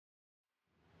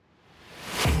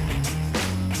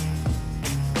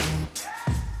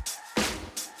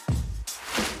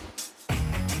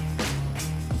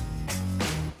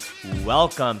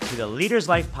Welcome to the Leaders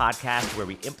Life podcast, where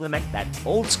we implement that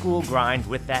old school grind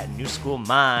with that new school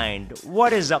mind.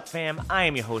 What is up, fam? I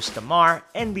am your host, Damar,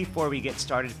 and before we get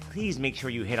started, please make sure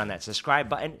you hit on that subscribe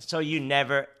button so you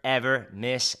never, ever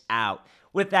miss out.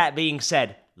 With that being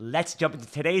said, let's jump into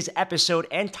today's episode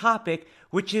and topic,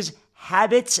 which is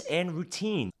habits and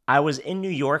routine. I was in New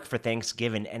York for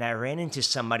Thanksgiving and I ran into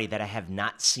somebody that I have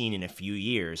not seen in a few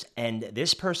years. And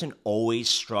this person always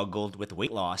struggled with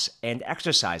weight loss and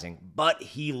exercising, but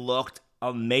he looked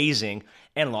amazing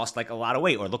and lost like a lot of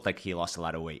weight, or looked like he lost a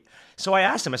lot of weight. So I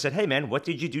asked him, I said, hey man, what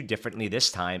did you do differently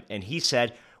this time? And he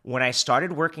said, when I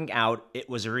started working out, it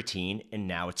was a routine and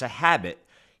now it's a habit.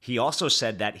 He also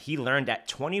said that he learned at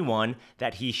 21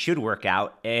 that he should work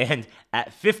out, and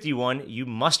at 51, you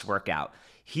must work out.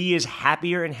 He is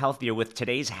happier and healthier with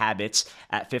today's habits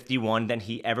at 51 than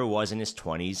he ever was in his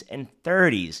 20s and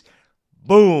 30s.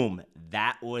 Boom,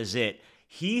 that was it.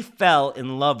 He fell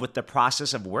in love with the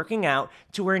process of working out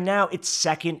to where now it's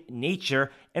second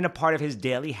nature and a part of his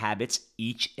daily habits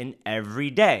each and every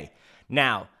day.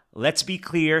 Now, let's be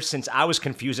clear, since I was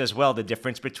confused as well, the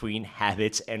difference between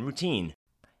habits and routine.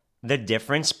 The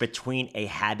difference between a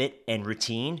habit and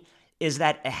routine is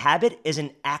that a habit is an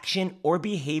action or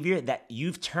behavior that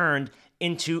you've turned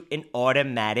into an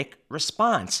automatic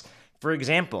response. For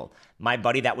example, my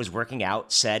buddy that was working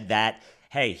out said that,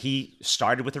 hey, he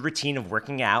started with a routine of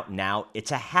working out. Now it's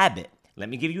a habit. Let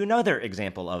me give you another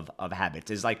example of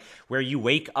habits. It's like where you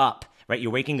wake up, right?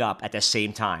 You're waking up at the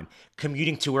same time,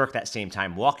 commuting to work that same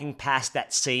time, walking past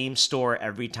that same store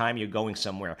every time you're going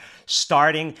somewhere,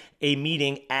 starting a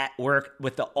meeting at work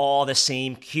with all the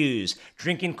same cues,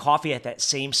 drinking coffee at that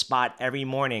same spot every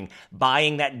morning,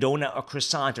 buying that donut or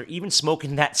croissant, or even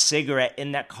smoking that cigarette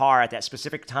in that car at that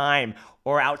specific time,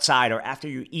 or outside, or after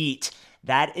you eat.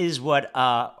 That is what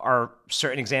are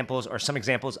certain examples or some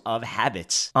examples of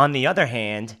habits. On the other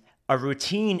hand, a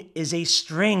routine is a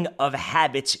string of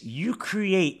habits you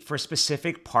create for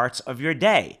specific parts of your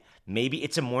day. Maybe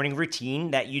it's a morning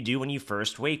routine that you do when you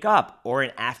first wake up, or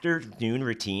an afternoon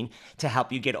routine to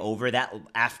help you get over that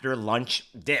after lunch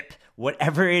dip.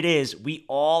 Whatever it is, we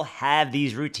all have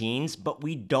these routines, but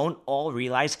we don't all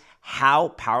realize how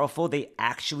powerful they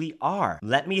actually are.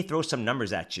 Let me throw some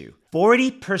numbers at you.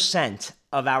 40%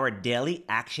 of our daily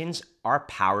actions are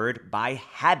powered by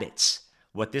habits.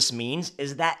 What this means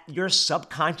is that your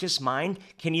subconscious mind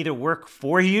can either work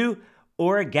for you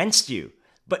or against you.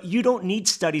 But you don't need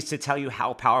studies to tell you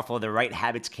how powerful the right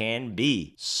habits can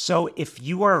be. So if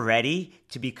you are ready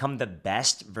to become the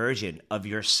best version of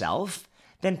yourself,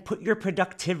 then put your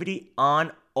productivity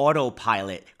on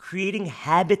autopilot, creating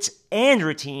habits and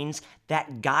routines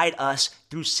that guide us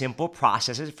through simple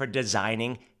processes for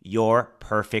designing your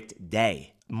perfect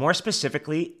day. More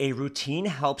specifically, a routine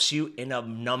helps you in a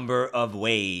number of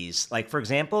ways. Like, for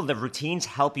example, the routines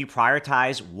help you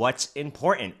prioritize what's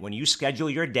important. When you schedule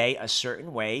your day a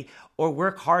certain way or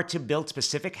work hard to build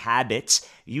specific habits,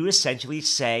 you essentially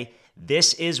say,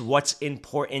 this is what's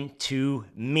important to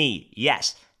me.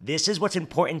 Yes, this is what's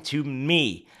important to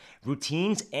me.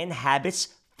 Routines and habits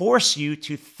force you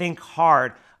to think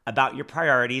hard about your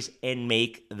priorities and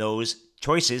make those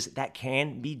choices that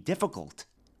can be difficult.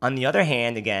 On the other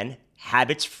hand, again,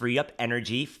 habits free up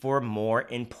energy for more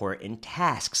important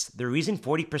tasks. The reason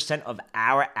 40% of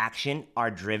our action are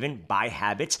driven by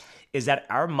habits is that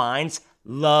our minds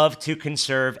love to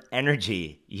conserve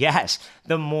energy. Yes,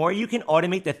 the more you can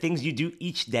automate the things you do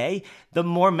each day, the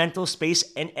more mental space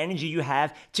and energy you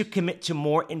have to commit to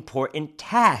more important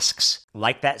tasks.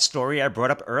 Like that story I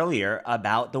brought up earlier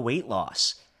about the weight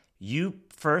loss. You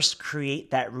first create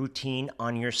that routine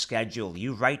on your schedule.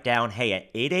 You write down, hey, at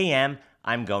 8 a.m.,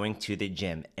 I'm going to the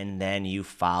gym, and then you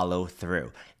follow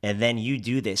through. And then you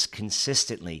do this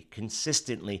consistently,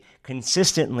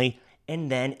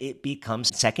 and then it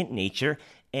becomes second nature,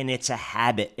 and it's a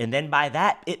habit. And then by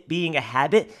that, it being a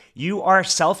habit, you are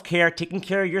self-care, taking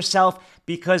care of yourself,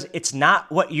 because it's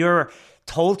not what you're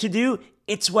told to do,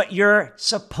 it's what you're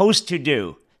supposed to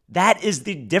do. That is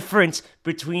the difference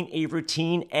between a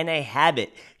routine and a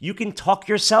habit. You can talk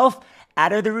yourself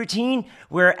out of the routine,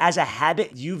 where as a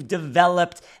habit, you've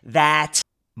developed that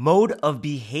mode of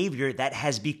behavior that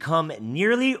has become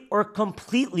nearly or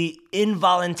completely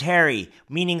involuntary,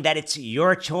 meaning that it's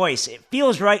your choice. It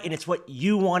feels right and it's what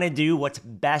you want to do, what's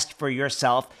best for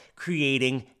yourself,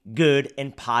 creating good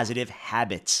and positive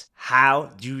habits.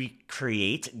 How do we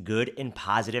create good and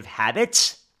positive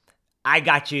habits? I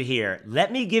got you here.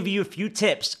 Let me give you a few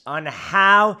tips on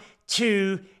how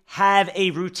to have a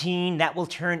routine that will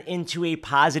turn into a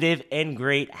positive and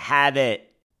great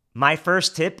habit. My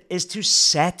first tip is to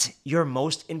set your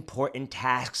most important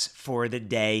tasks for the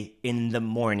day in the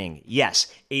morning. Yes,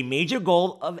 a major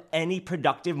goal of any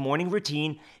productive morning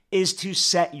routine is to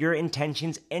set your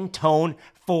intentions and tone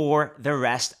for the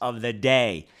rest of the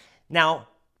day. Now,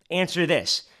 answer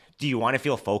this. Do you want to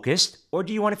feel focused or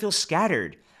do you want to feel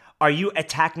scattered? Are you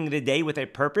attacking the day with a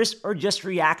purpose or just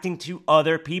reacting to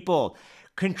other people?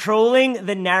 Controlling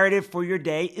the narrative for your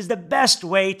day is the best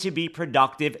way to be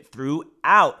productive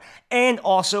throughout. And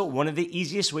also, one of the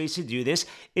easiest ways to do this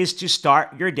is to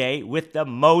start your day with the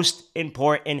most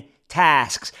important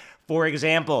tasks. For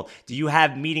example, do you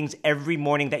have meetings every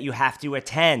morning that you have to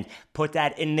attend? Put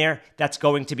that in there. That's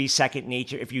going to be second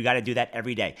nature if you got to do that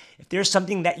every day. If there's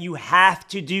something that you have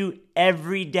to do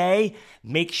every day,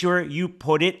 make sure you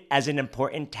put it as an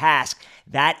important task.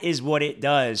 That is what it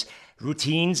does.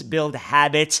 Routines build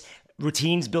habits.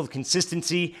 Routines build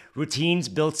consistency. Routines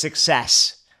build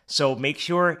success. So make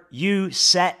sure you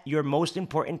set your most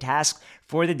important tasks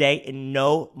for the day and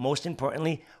know, most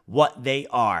importantly, what they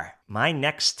are. My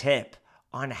next tip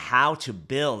on how to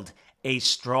build a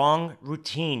strong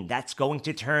routine that's going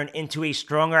to turn into a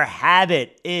stronger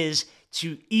habit is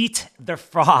to eat the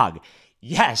frog.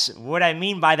 Yes, what I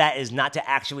mean by that is not to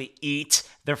actually eat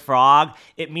the frog.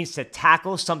 It means to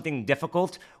tackle something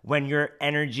difficult when your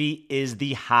energy is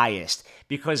the highest.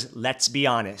 Because let's be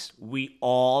honest, we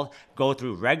all go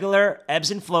through regular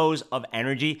ebbs and flows of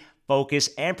energy,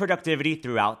 focus, and productivity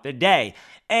throughout the day.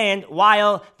 And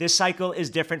while this cycle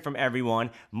is different from everyone,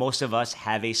 most of us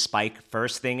have a spike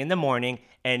first thing in the morning.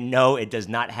 And no, it does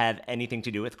not have anything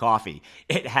to do with coffee.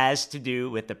 It has to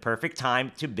do with the perfect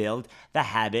time to build the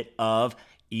habit of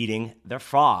eating the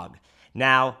frog.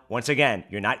 Now, once again,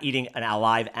 you're not eating an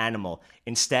alive animal.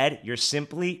 Instead, you're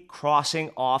simply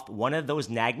crossing off one of those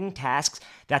nagging tasks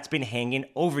that's been hanging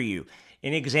over you.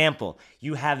 An example,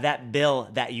 you have that bill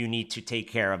that you need to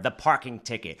take care of, the parking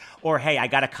ticket, or hey, I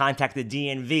got to contact the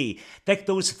DMV. Like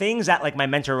those things that like my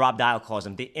mentor Rob Dial calls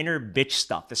them, the inner bitch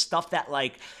stuff, the stuff that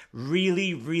like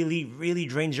really, really, really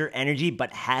drains your energy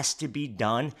but has to be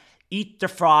done. Eat the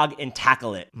frog and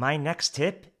tackle it. My next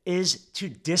tip is to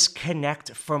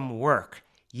disconnect from work.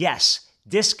 Yes,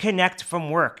 disconnect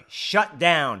from work. Shut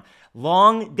down.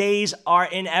 Long days are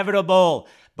inevitable.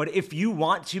 But if you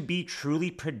want to be truly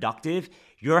productive,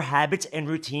 your habits and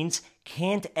routines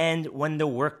can't end when the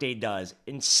workday does.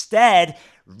 Instead,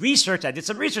 I did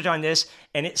some research on this,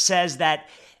 and it says that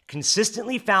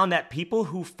consistently found that people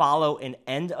who follow an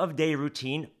end-of-day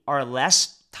routine are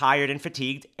less tired and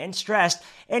fatigued and stressed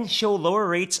and show lower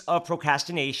rates of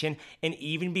procrastination and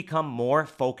even become more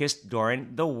focused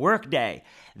during the workday.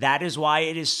 That is why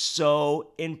it is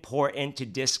so important to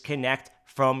disconnect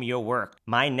from your work.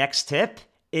 My next tip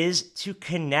is to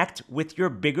connect with your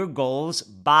bigger goals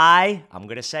by, I'm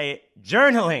going to say it,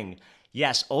 journaling.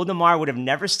 Yes, old Amar would have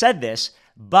never said this,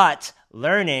 but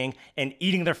learning and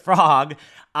eating the frog,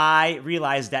 I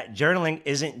realized that journaling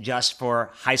isn't just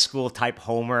for high school type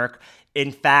homework.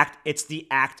 In fact, it's the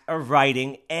act of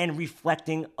writing and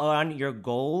reflecting on your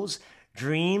goals,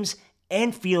 dreams,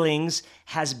 and feelings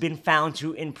has been found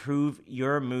to improve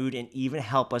your mood and even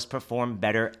help us perform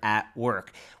better at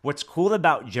work. What's cool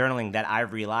about journaling that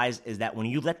I've realized is that when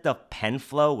you let the pen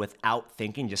flow without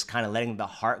thinking, just kind of letting the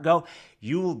heart go,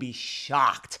 you will be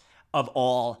shocked of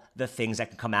all the things that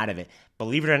can come out of it.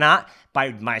 Believe it or not,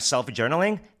 by myself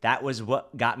journaling, that was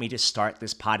what got me to start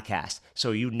this podcast.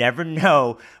 So you never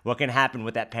know what can happen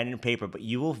with that pen and paper, but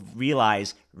you will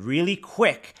realize really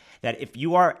quick that if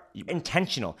you are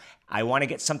intentional, I want to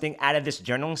get something out of this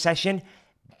journaling session,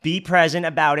 be present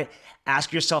about it,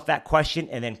 ask yourself that question,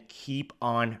 and then keep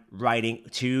on writing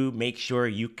to make sure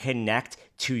you connect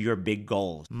to your big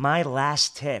goals. My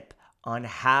last tip on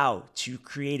how to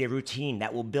create a routine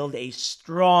that will build a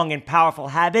strong and powerful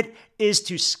habit is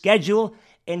to schedule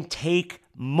and take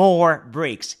more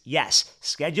breaks. Yes,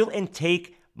 schedule and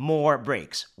take more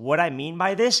breaks. What I mean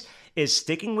by this is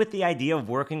sticking with the idea of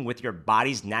working with your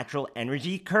body's natural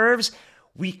energy curves.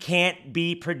 We can't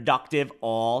be productive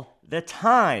all the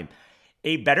time.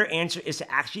 A better answer is to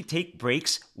actually take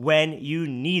breaks when you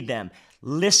need them.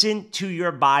 Listen to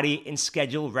your body and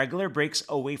schedule regular breaks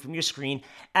away from your screen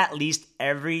at least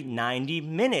every 90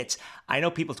 minutes. I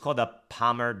know people call the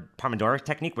Pomodoro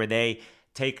technique where they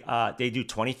do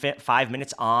 25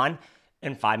 minutes on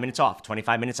and 5 minutes off,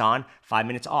 25 minutes on, 5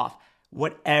 minutes off.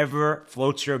 Whatever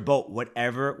floats your boat,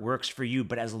 whatever works for you.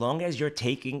 But as long as you're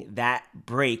taking that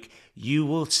break, you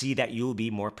will see that you will be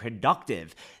more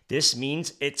productive. This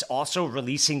means it's also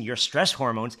releasing your stress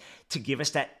hormones to give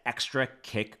us that extra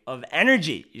kick of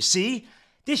energy. You see,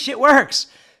 this shit works.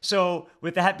 So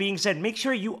with that being said, make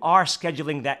sure you are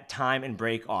scheduling that time and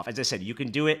break off. As I said, you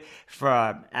can do it for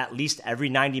at least every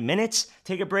 90 minutes,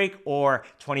 take a break, or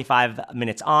 25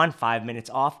 minutes on, 5 minutes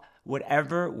off.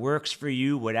 Whatever works for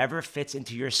you, whatever fits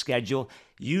into your schedule.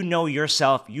 You know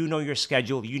yourself, you know your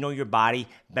schedule, you know your body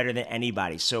better than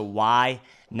anybody. So why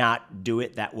not do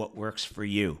it that what works for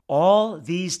you? All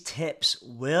these tips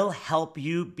will help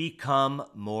you become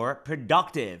more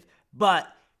productive,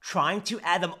 but trying to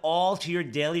add them all to your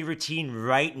daily routine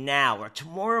right now or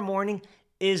tomorrow morning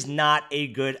is not a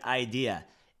good idea.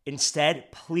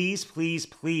 Instead, please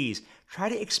try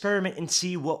to experiment and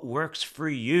see what works for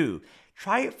you.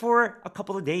 Try it for a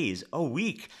couple of days, a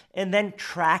week, and then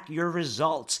track your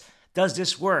results. Does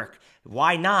this work?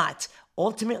 Why not?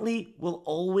 Ultimately, we'll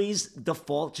always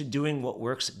default to doing what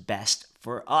works best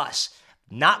for us.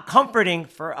 Not comforting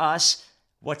for us,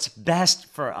 what's best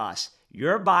for us.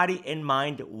 Your body and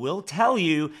mind will tell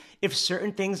you if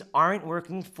certain things aren't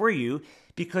working for you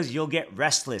because you'll get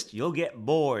restless, you'll get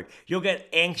bored, you'll get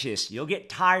anxious, you'll get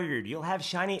tired, you'll have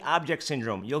shiny object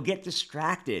syndrome, you'll get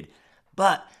distracted.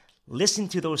 But listen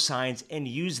to those signs and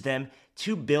use them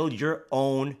to build your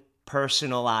own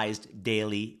personalized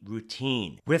daily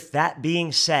routine. With that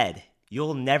being said,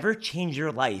 you'll never change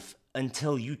your life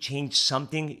until you change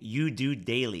something you do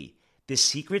daily. The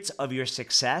secrets of your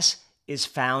success is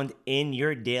found in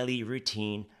your daily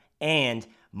routine, and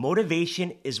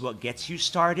motivation is what gets you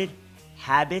started.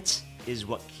 Habits is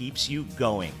what keeps you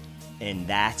going. And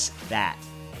that's that.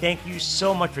 Thank you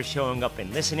so much for showing up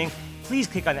and listening. Please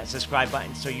click on that subscribe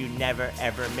button so you never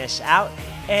ever miss out.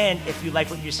 And if you like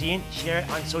what you're seeing, share it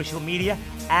on social media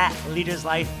at Leaders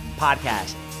Life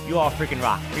Podcast. You all freaking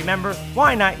rock. Remember,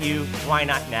 why not you? Why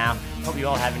not now? Hope you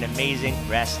all have an amazing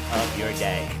rest of your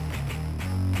day.